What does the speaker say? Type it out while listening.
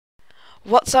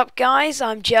What's up, guys?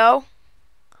 I'm Joe,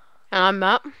 And I'm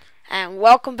Matt. and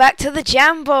welcome back to the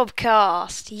Jambob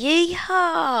Cast.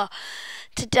 Yeehaw!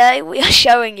 Today we are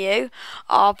showing you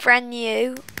our brand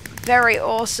new, very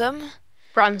awesome,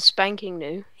 Brand spanking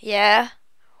new. yeah,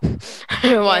 I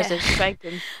don't know why I yeah, said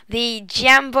spanking. the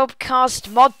Jambob Cast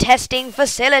mod testing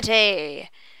facility.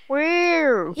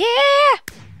 Woo!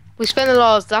 Yeah! We spent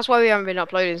that's why we haven't been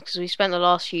uploading, because we spent the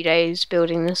last few days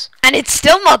building this. And it's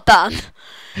still not done.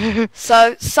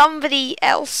 So somebody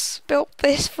else built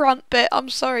this front bit. I'm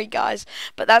sorry, guys,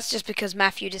 but that's just because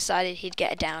Matthew decided he'd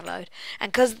get a download,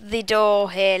 and because the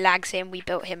door here lags him, we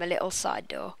built him a little side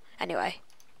door. Anyway,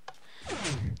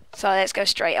 so let's go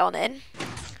straight on in.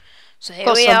 So here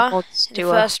Got we some are mods in the to,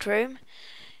 first room.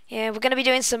 Yeah, we're going to be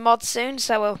doing some mods soon,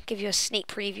 so we'll give you a sneak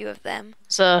preview of them.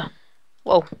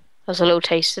 Well, there's a little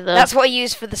taste of the... That's what I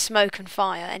use for the smoke and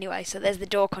fire. Anyway, so there's the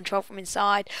door control from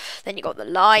inside. Then you got the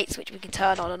lights, which we can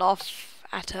turn on and off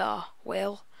at our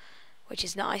will, which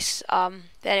is nice.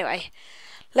 Anyway,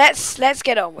 let's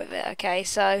get on with it. Okay,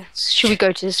 so Should we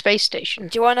go to the space station?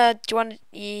 do you wanna? I'm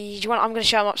gonna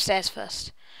show them upstairs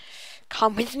first.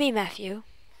 Come with me, Matthew.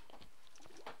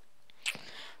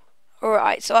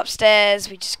 Alright, so upstairs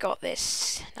we just got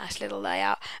this nice little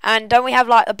layout. And don't we have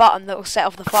like a button that will set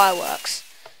off the fireworks?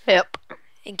 Yep.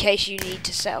 In case you need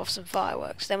to set off some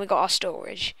fireworks. Then we got our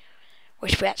storage,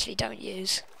 which we actually don't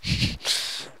use.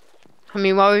 I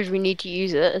mean, why would we need to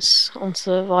use it? It's on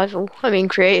survival. I mean,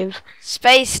 creative.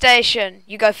 Space station,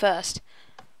 you go first.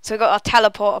 So we got our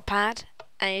teleporter pad,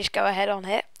 and you just go ahead on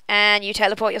it, and you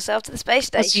teleport yourself to the space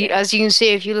station. As you can see,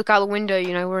 if you look out the window,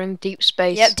 you know, we're in deep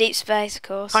space. Yep, deep space, of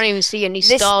course. Can't even see any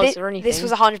stars or anything. This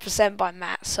was 100% by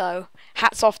Matt, so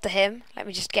hats off to him. Let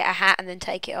me just get a hat and then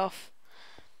take it off.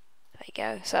 There you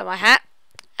go. So my hat,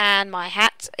 and my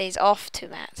hat is off to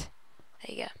Matt.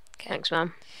 There you go. Okay. Thanks,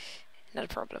 man. Not a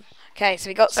problem. Okay, so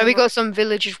we got some... So we got some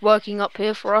villagers working up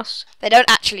here for us. They don't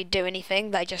actually do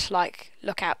anything. They just, like,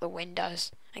 look out the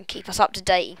windows and keep us up to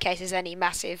date in case there's any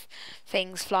massive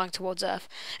things flying towards Earth.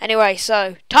 Anyway,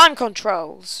 so, time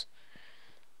controls.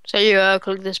 So you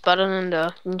click this button and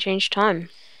you can change time.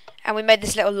 And we made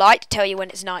this little light to tell you when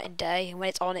it's night and day, and when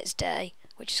it's on, it's day,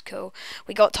 which is cool.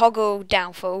 We got toggle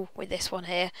downfall with this one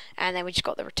here, and then we just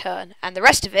got the return. And the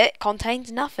rest of it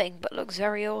contains nothing, but looks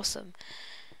very awesome.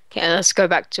 Okay, let's go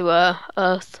back to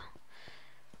Earth.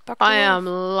 Back to I Earth. am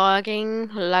laggy.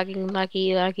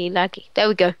 There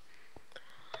we go.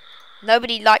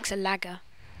 Nobody likes a lagger.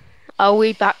 Are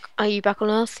we back? Are you back on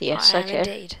Earth? Yes, I am okay.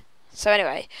 indeed. So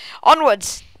anyway,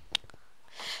 onwards.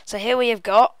 So here we have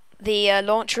got the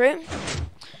launch room,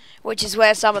 which is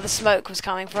where some of the smoke was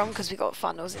coming from, because we got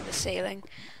funnels in the ceiling.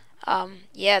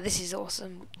 Yeah, this is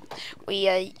awesome.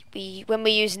 We when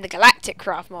we're using the Galactic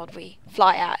Craft mod, we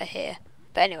fly out of here.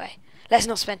 But anyway, let's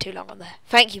not spend too long on there.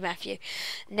 Thank you, Matthew.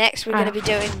 Next, we're going to be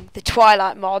doing the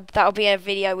Twilight mod. That'll be a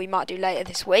video we might do later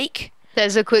this week.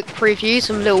 There's a quick preview,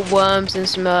 some little worms and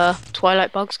some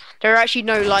twilight bugs. There are actually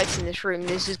no lights in this room.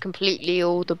 This is completely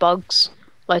all the bugs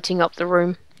lighting up the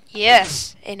room.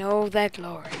 Yes, in all their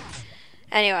glory.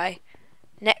 Anyway,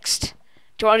 next,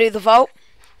 do you want to do the vault?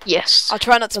 Yes. I'll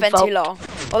try not to The spend too vault. long.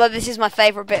 Although this is my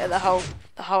favourite bit of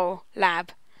the whole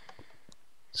lab.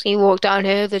 So you walk down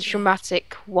here, the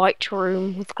dramatic white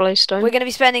room with glowstone. We're going to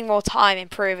be spending more time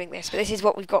improving this, but this is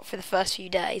what we've got for the first few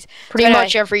days. Pretty So anyway,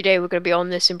 much every day we're going to be on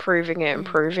this, improving it.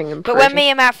 But when me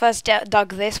and Matt first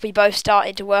dug this, we both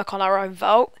started to work on our own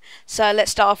vault. So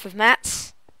let's start off with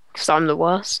Matt's. Because I'm the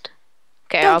worst.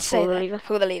 Okay, Don't I'll say pull the that. lever.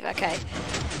 Pull the lever, okay.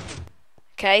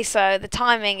 Okay, so the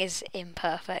timing is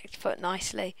imperfect, put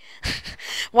nicely.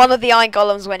 One of the iron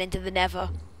golems went into the nether.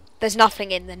 There's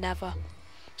nothing in the nether.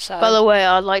 So By the way,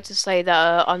 I'd like to say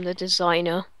that I'm the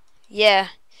designer. yeah,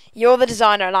 you're the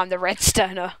designer and I'm the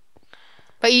redstoner.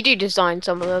 But you do design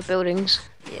some of the buildings.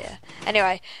 Yeah.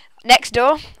 Anyway, next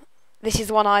door. This is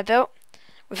the one I built.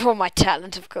 With all my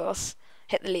talent, of course.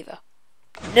 Hit the lever.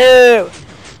 No!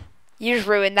 You just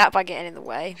ruined that by getting in the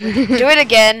way. Do it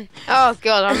again. Oh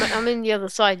god, I'm in the other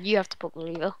side. You have to pull the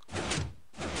lever.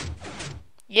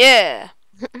 Yeah.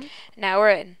 Now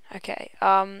we're in. Okay.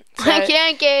 I So,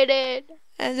 can't get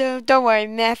it. don't worry,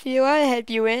 Matthew. I'll help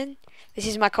you in. This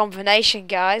is my combination,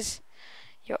 guys.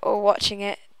 You're all watching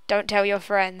it. Don't tell your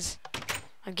friends.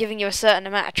 I'm giving you a certain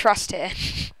amount of trust here.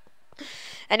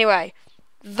 Anyway,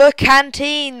 the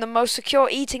canteen, the most secure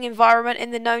eating environment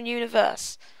in the known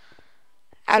universe.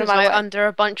 Out of my way. Under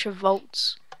a bunch of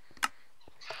vaults.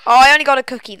 Oh, I only got a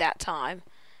cookie that time.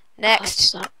 That Next,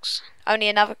 sucks. only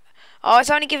another. Oh, it's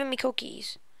only giving me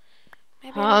cookies.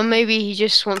 Maybe he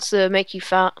just wants to make you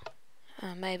fat.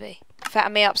 Maybe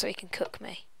fatten me up so he can cook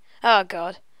me. Oh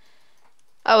God.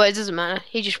 Oh, it doesn't matter.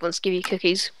 He just wants to give you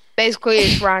cookies. Basically,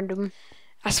 it's random.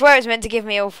 I swear it's meant to give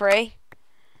me all three.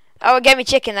 Oh, it gave me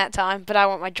chicken that time, but I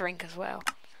want my drink as well.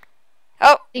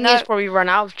 Oh, Thing no. is, probably run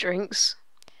out of drinks.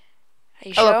 Are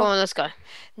you Oh, well, sure? come on, let's go.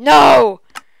 No!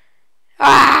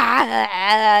 Ah,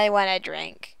 I want a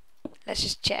drink. Let's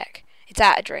just check. It's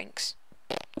out of drinks.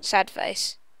 Sad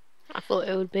face. I thought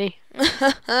it would be.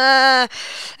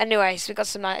 Anyways, we've got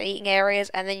some nice eating areas,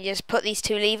 and then you just put these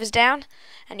two levers down,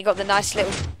 and you got the nice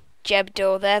little Jeb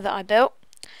door there that I built.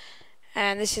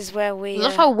 And this is where we. I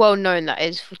love how well known that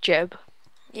is for Jeb.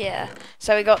 Yeah.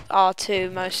 So we got our two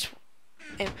most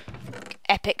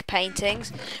epic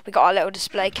paintings. We got our little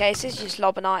display cases. You just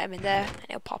lob an item in there, and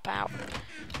it'll pop out,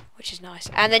 which is nice.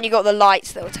 And then you got the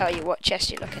lights that will tell you what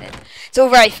chest you're looking in. It's all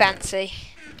very fancy.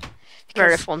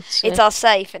 Very fancy. It's our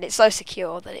safe, and it's so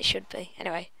secure that it should be.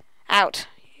 Anyway, out.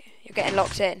 You're getting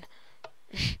locked in.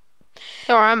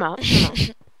 Alright, I'm out.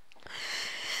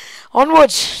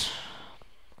 Onwards.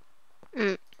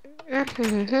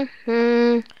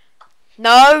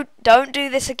 No, don't do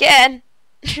this again.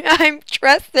 I'm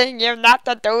trusting you not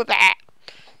to do that.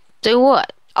 Do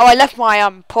what? Oh, I left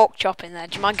my pork chop in there.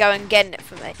 Do you mind going and getting it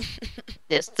for me?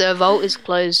 Yes, the vault is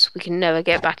closed. We can never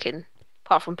get back in,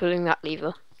 apart from pulling that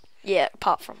lever. Yeah,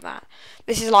 apart from that.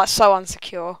 This is like so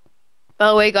unsecure. By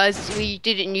the way, guys, we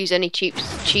didn't use any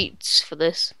cheats for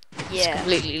this. It's Yeah.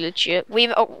 completely legit. We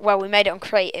made it on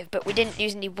creative, but we didn't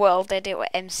use any world edit or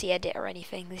MC edit or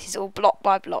anything. This is all block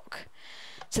by block.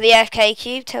 So the AFK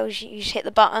cube tells you just hit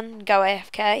the button, go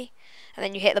AFK, and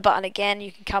then you hit the button again,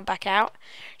 you can come back out.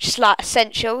 Just like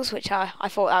essentials, which I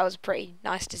thought that was a pretty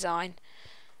nice design.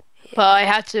 Yeah. But I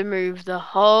had to move the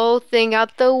whole thing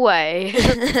out the way.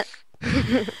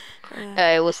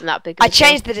 It wasn't that big. I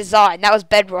changed the design. That was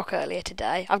bedrock earlier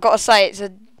today. I've got to say it's a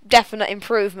definite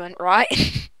improvement, right?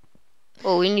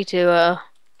 Well, we need to.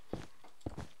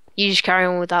 You just carry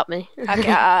on without me.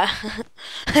 Okay, I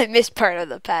misprinted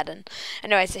the pattern.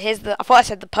 Anyway, so here's the. I thought I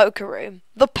said the poker room.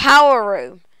 The power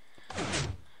room.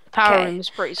 Power Okay. room is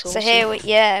pretty saucy. So here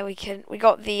we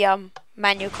got the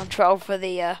manual control for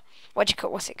the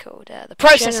what's it called? The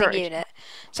processing Generator. unit.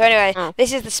 So anyway, Oh.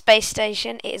 this is the space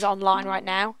station. It is online right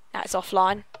now. Now it's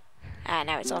offline. And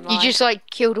now it's online. You just like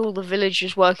killed all the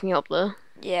villagers working up there.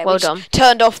 Yeah, Well we just done.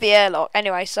 turned off the airlock.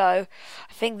 Anyway, so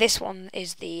I think this one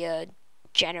is the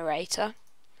generator.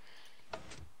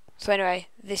 So anyway,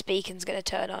 this beacon's going to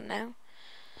turn on now.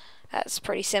 That's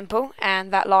pretty simple,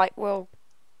 and that light will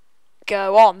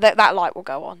go on. That light will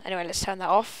go on. Anyway, let's turn that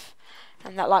off,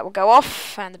 and that light will go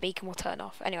off, and the beacon will turn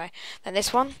off. Anyway, then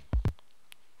this one,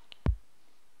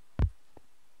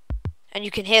 and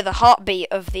you can hear the heartbeat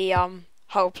of the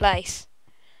whole place.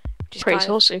 Which is Pretty kind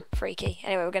of saucy. freaky.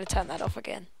 Anyway, we're going to turn that off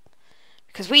again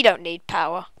because we don't need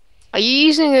power. Are you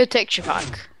using a texture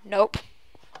pack? Nope.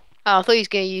 Oh, I thought he was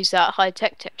going to use that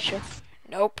high-tech texture.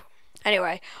 Nope.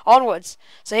 Anyway, onwards.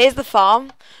 So here's the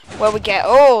farm where we get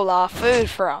all our food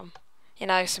from. You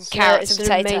know, some carrots and it's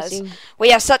an potatoes. amazing- We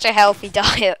have such a healthy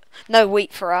diet. No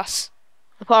wheat for us.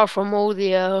 Apart from all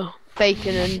the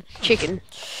bacon and chicken.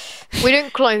 We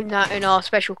don't clone that in our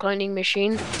special cloning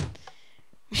machine.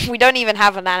 We don't even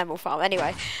have an animal farm.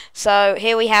 Anyway, so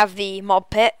here we have the mob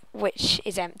pit, which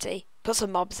is empty. Put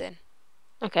some mobs in.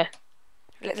 Okay.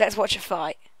 Let's watch a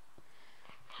fight.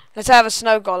 Let's have a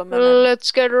snow golem. And then-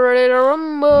 Let's get ready to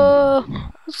rumble.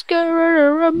 Let's get ready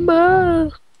to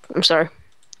rumble. I'm sorry.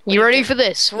 You ready for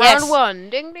this? Yes. Round one.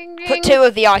 Ding, ding, ding. Put 2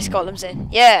 of the ice golems in.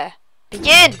 Yeah.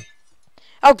 Begin.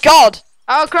 Oh God.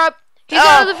 Oh, crap. He's Oh,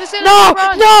 out of the vicinity. no,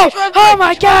 Run. no! Just run for Oh it.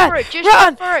 my Just run God! for it. Just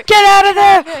Run! for it. Get out of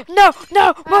there! Okay.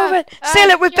 No, move it! Seal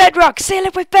it with yeah. bedrock! Seal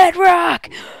it with bedrock!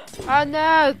 Oh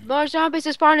no, more zombies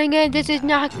are spawning in. This is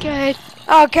not good.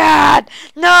 Oh God!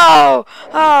 No!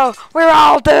 Oh, we're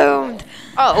all doomed.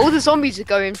 Oh, all the zombies are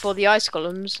going for the ice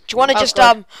golems. Do you want to Oh, just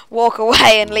God. walk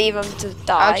away and leave them to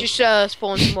die? I'll just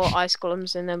spawn some more ice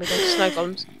golems and then we go to snow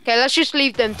golems. Okay, let's just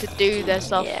leave them to do their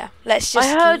stuff. Yeah. Let's just.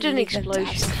 I heard an leave them to have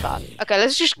explosion. some fun. Okay,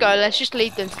 let's just go. Let's just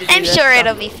leave them to do I'm their sure stuff.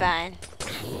 it'll be fine.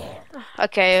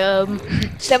 Okay,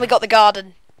 So then we got the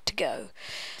garden to go.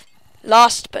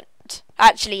 Last, but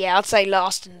actually, yeah, I'd say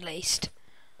last and least.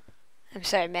 I'm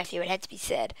sorry, Matthew, it had to be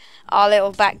said. Our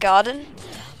little back garden.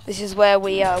 This is where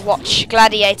we watch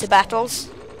gladiator battles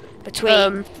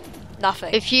between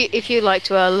nothing. if you like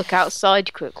to look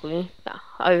outside quickly,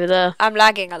 over there. I'm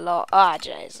lagging a lot. Ah,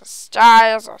 Jesus.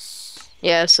 Jesus.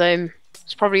 Yeah, same.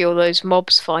 It's probably all those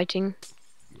mobs fighting.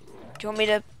 Do you want me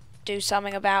to do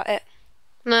something about it?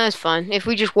 No, it's fine. If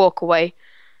we just walk away.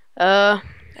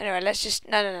 Anyway, let's just...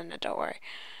 No, don't worry.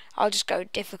 I'll just go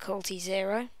difficulty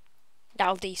 0.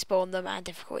 I'll despawn them and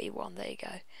difficulty 1. There you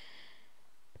go.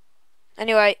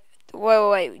 Anyway,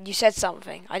 wait. You said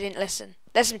something. I didn't listen.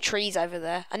 There's some trees over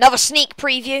there. Another sneak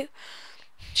preview.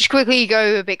 Just quickly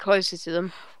go a bit closer to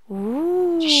them.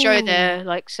 Ooh. Just show their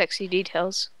like sexy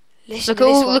details. Listen to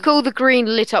this one. Look all the green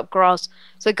lit up grass.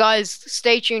 So guys,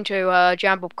 stay tuned to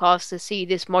Jambob Cast to see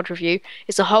this mod review.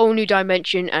 It's a whole new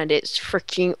dimension and it's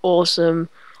freaking awesome,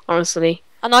 honestly.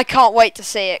 And I can't wait to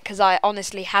see it because I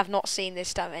honestly have not seen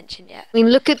this dimension yet. I mean,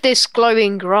 look at this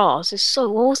glowing grass. It's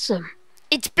so awesome.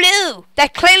 It's blue.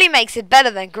 That clearly makes it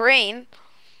better than green.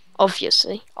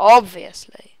 Obviously.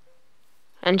 Obviously.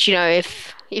 And you know,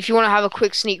 if you want to have a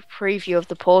quick sneak preview of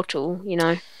the portal, you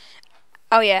know.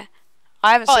 Oh yeah.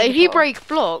 I haven't seen Oh, it if you before. break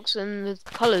blocks and the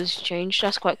colours change,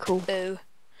 that's quite cool. Ooh.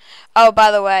 Oh,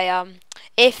 by the way,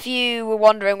 if you were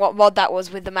wondering what mod that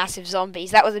was with the massive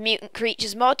zombies, that was a Mutant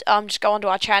Creatures mod. Just go onto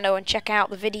our channel and check out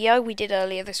the video we did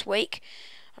earlier this week.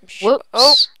 I'm sure.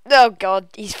 Whoops. Oh God,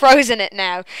 he's frozen it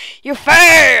now. You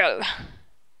fail.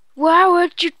 Why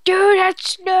would you do that,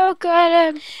 Snook?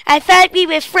 I thought we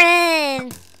were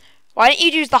friends. Why don't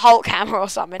you use the Hulk hammer or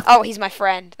something? Oh, he's my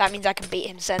friend. That means I can beat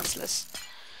him senseless.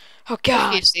 Oh God.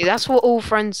 Obviously, that's what all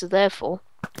friends are there for.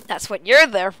 That's what you're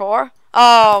there for.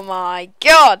 Oh my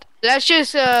God. Let's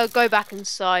just go back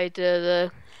inside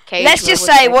the cage. Let's just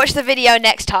say, watch the video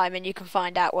next time and you can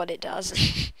find out what it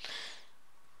does.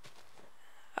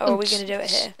 Oh, are we going to do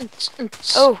it here?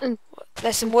 Oh,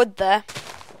 there's some wood there.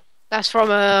 That's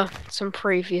from some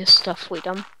previous stuff we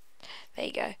done. There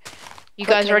you go. You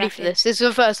guys ready for this? This is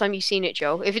the first time you've seen it,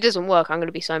 Joel. If it doesn't work, I'm going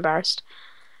to be so embarrassed.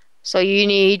 So you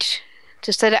need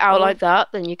to set it out like that.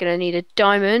 Then you're going to need a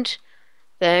diamond.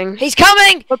 Then he's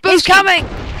coming! He's coming!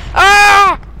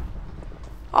 Ah!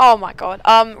 Oh my God.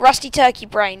 Rusty Turkey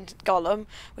Brained Golem.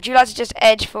 Would you like to just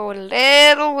edge forward a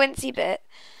little wincy bit?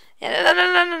 Yeah,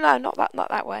 no, not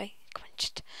that way. Come on,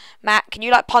 just Matt. Can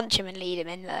you like punch him and lead him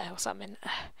in there or something?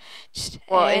 Just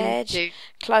edge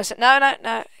closer. No.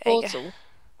 There you go.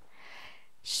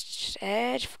 Just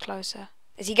edge closer.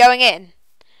 Is he going in?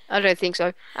 I don't think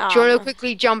so. Oh, Do you want to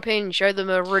quickly jump in and show them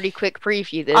a really quick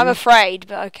preview then? I'm afraid,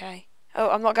 but okay. Oh,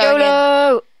 I'm not going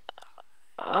in.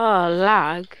 Oh,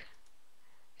 lag.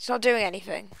 It's not doing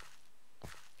anything.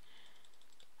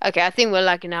 Okay, I think we're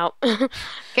lagging out.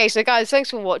 Okay, so guys,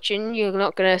 thanks for watching. You're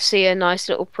not going to see a nice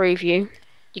little preview.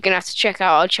 You're going to have to check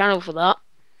out our channel for that.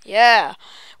 Yeah.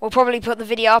 We'll probably put the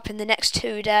video up in the next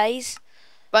 2 days.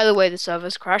 By the way, the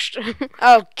server's crashed.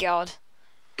 Oh, God.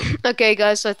 Okay,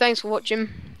 guys, so thanks for watching.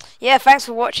 Yeah, thanks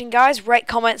for watching, guys. Rate,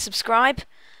 comment, subscribe.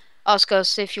 Ask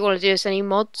us if you want to do us any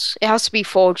mods. It has to be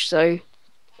forged, though.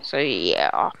 So,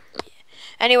 yeah.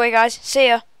 Anyway, guys, see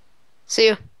ya. See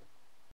ya.